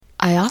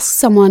I asked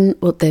someone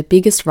what their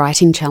biggest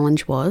writing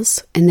challenge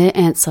was, and their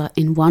answer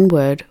in one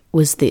word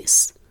was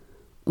this: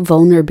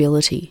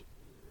 vulnerability.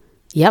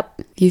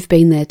 Yep, you've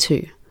been there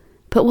too.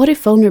 But what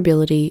if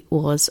vulnerability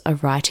was a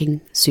writing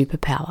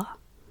superpower?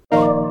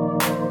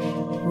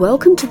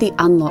 Welcome to the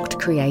Unlocked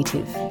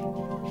Creative.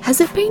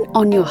 Has it been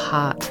on your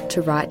heart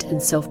to write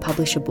and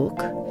self-publish a book?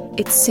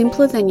 It's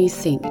simpler than you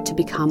think to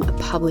become a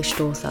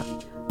published author.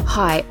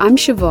 Hi, I'm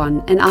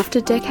Siobhan, and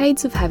after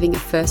decades of having a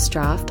first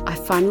draft, I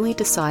finally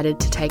decided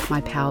to take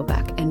my power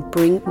back and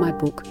bring my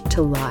book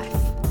to life.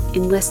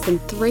 In less than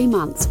 3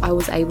 months, I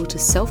was able to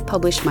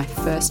self-publish my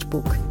first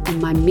book,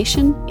 and my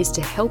mission is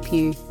to help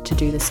you to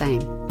do the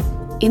same.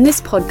 In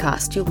this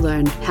podcast, you'll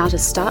learn how to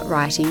start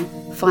writing,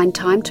 find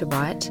time to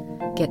write,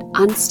 get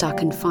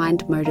unstuck and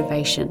find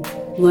motivation,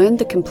 learn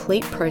the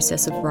complete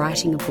process of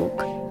writing a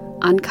book,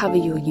 uncover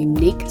your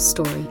unique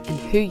story and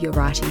who you're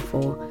writing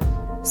for,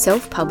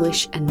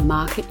 self-publish and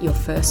market your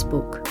first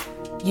book.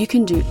 You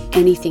can do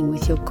anything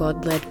with your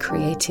God-led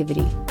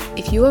creativity.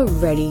 If you are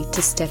ready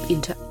to step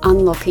into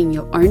unlocking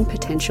your own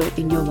potential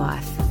in your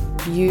life,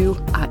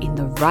 you are in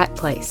the right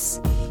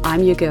place.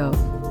 I'm your girl.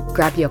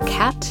 Grab your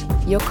cat,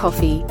 your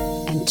coffee,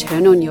 and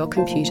turn on your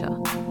computer.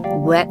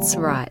 Let's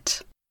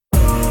write.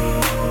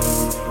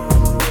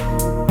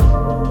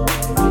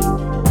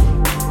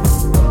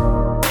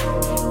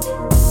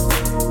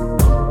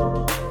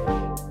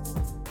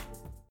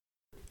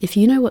 If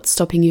you know what's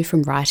stopping you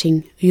from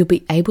writing, you'll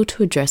be able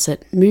to address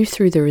it, move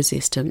through the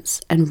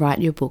resistance, and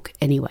write your book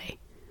anyway.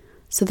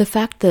 So the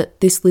fact that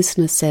this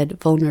listener said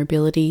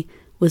vulnerability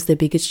was their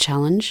biggest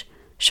challenge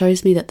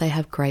shows me that they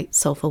have great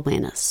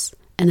self-awareness.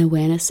 And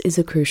awareness is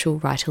a crucial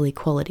writerly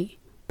quality,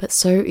 but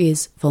so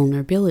is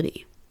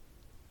vulnerability.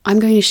 I'm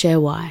going to share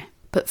why,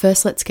 but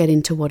first let's get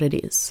into what it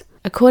is.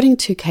 According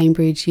to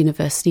Cambridge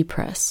University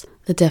Press,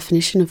 the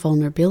definition of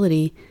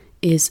vulnerability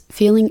is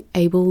feeling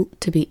able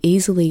to be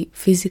easily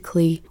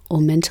physically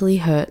or mentally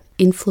hurt,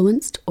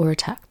 influenced, or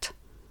attacked.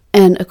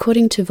 And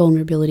according to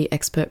vulnerability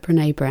expert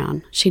Brené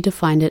Brown, she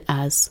defined it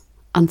as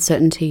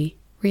uncertainty,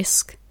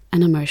 risk,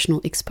 and emotional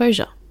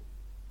exposure.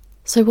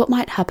 So what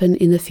might happen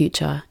in the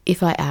future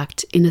if I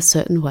act in a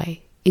certain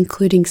way,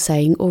 including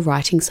saying or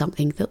writing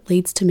something that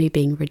leads to me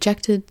being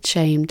rejected,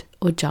 shamed,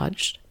 or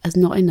judged as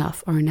not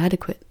enough or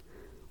inadequate?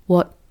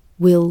 What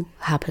will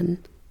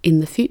happen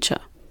in the future?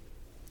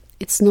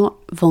 It's not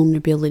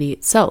vulnerability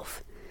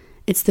itself.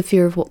 It's the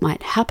fear of what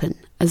might happen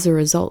as a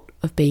result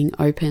of being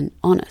open,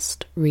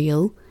 honest,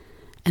 real,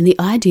 and the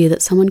idea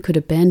that someone could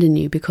abandon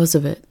you because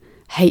of it,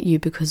 hate you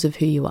because of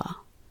who you are.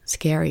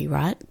 Scary,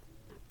 right?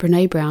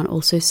 Brené Brown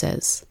also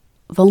says,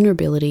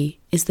 vulnerability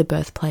is the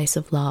birthplace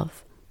of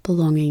love,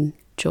 belonging,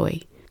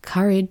 joy,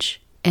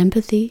 courage,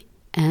 empathy,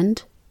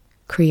 and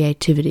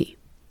creativity.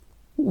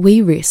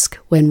 We risk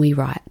when we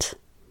write.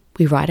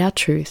 We write our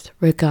truth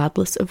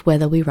regardless of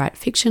whether we write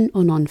fiction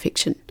or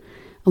non-fiction,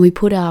 and we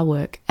put our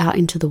work out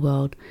into the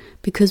world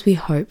because we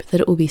hope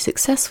that it will be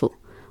successful,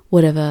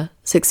 whatever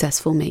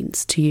successful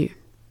means to you.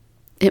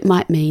 It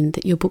might mean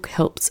that your book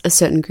helps a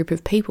certain group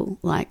of people,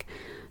 like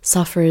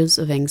sufferers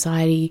of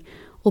anxiety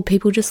or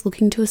people just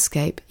looking to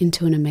escape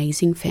into an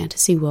amazing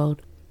fantasy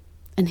world.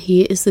 And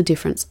here is the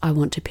difference I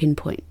want to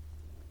pinpoint.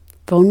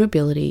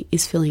 Vulnerability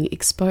is feeling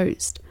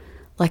exposed,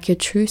 like your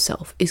true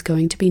self is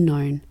going to be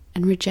known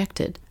and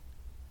rejected.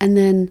 And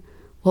then,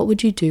 what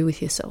would you do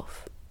with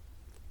yourself?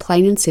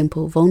 Plain and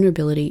simple,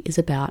 vulnerability is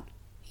about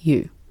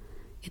you.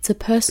 It's a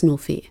personal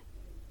fear.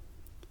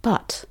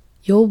 But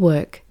your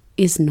work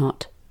is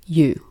not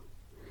you.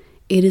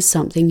 It is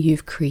something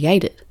you've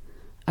created,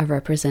 a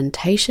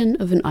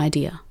representation of an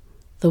idea,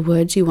 the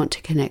words you want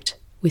to connect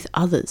with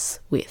others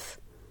with.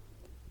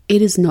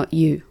 It is not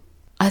you.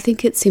 I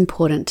think it's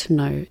important to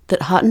know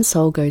that heart and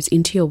soul goes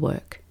into your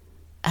work.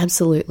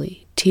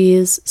 Absolutely.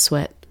 Tears,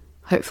 sweat,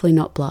 hopefully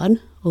not blood,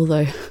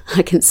 although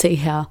I can see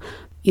how,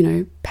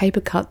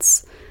 paper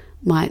cuts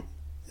might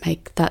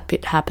make that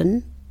bit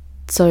happen.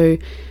 So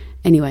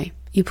anyway,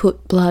 you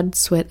put blood,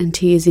 sweat and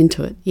tears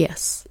into it,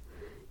 yes.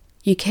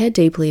 You care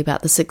deeply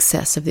about the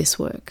success of this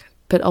work,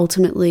 but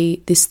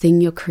ultimately this thing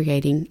you're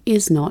creating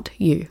is not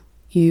you.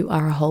 You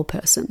are a whole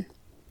person.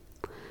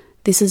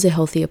 This is a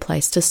healthier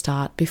place to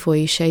start before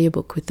you share your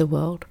book with the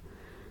world.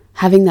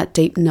 Having that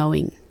deep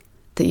knowing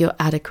that you're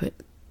adequate,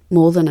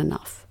 more than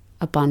enough,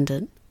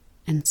 abundant,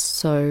 and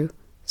so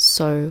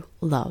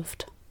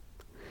loved.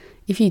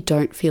 If you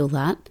don't feel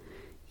that,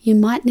 you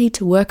might need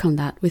to work on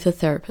that with a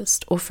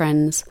therapist or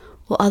friends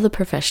or other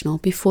professional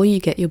before you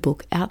get your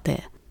book out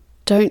there.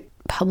 Don't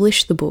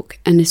publish the book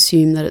and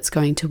assume that it's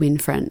going to win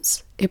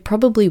friends. It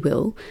probably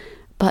will,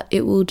 but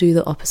it will do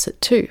the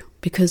opposite too,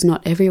 because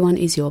not everyone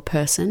is your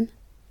person.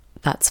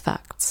 That's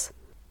facts.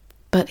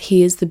 But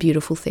here's the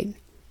beautiful thing.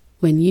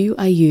 When you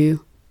are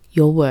you,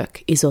 your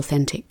work is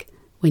authentic.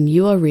 When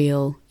you are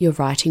real, your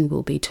writing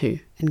will be too.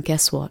 And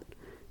guess what?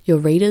 Your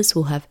readers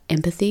will have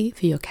empathy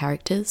for your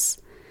characters.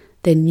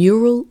 Their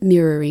neural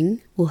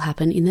mirroring will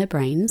happen in their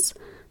brains.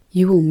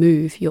 You will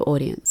move your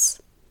audience.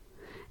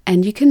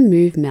 And you can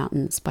move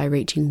mountains by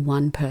reaching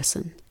one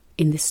person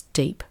in this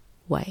deep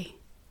way.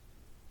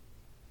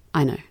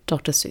 I know,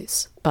 Dr.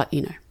 Seuss, but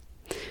you know.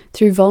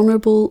 Through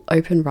vulnerable,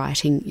 open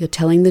writing, you're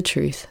telling the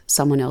truth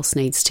someone else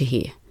needs to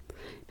hear.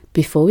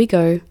 Before we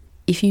go,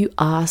 if you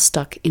are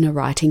stuck in a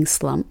writing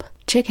slump,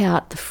 check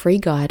out the free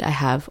guide I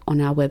have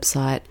on our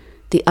website,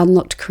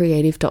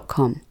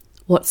 theunlockedcreative.com,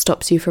 What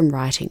Stops You from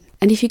Writing.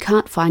 And if you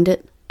can't find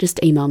it,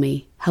 just email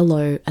me,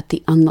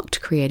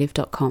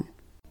 hello@theunlockedcreative.com.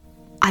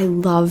 I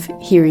love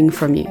hearing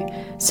from you.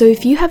 So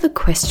if you have a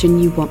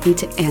question you want me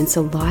to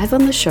answer live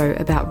on the show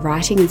about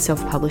writing and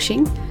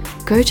self-publishing,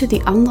 go to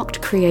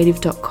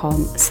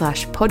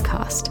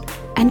theunlockedcreative.com/podcast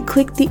and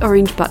click the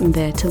orange button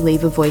there to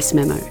leave a voice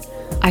memo.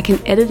 I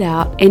can edit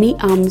out any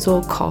ums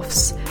or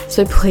coughs,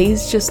 so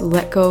please just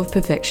let go of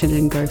perfection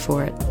and go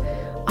for it.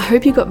 I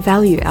hope you got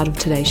value out of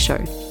today's show,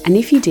 and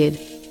if you did,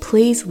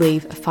 please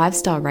leave a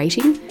 5-star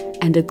rating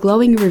and a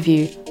glowing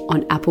review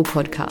on Apple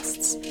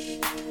Podcasts.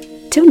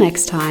 Till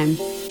next time,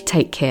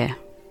 take care.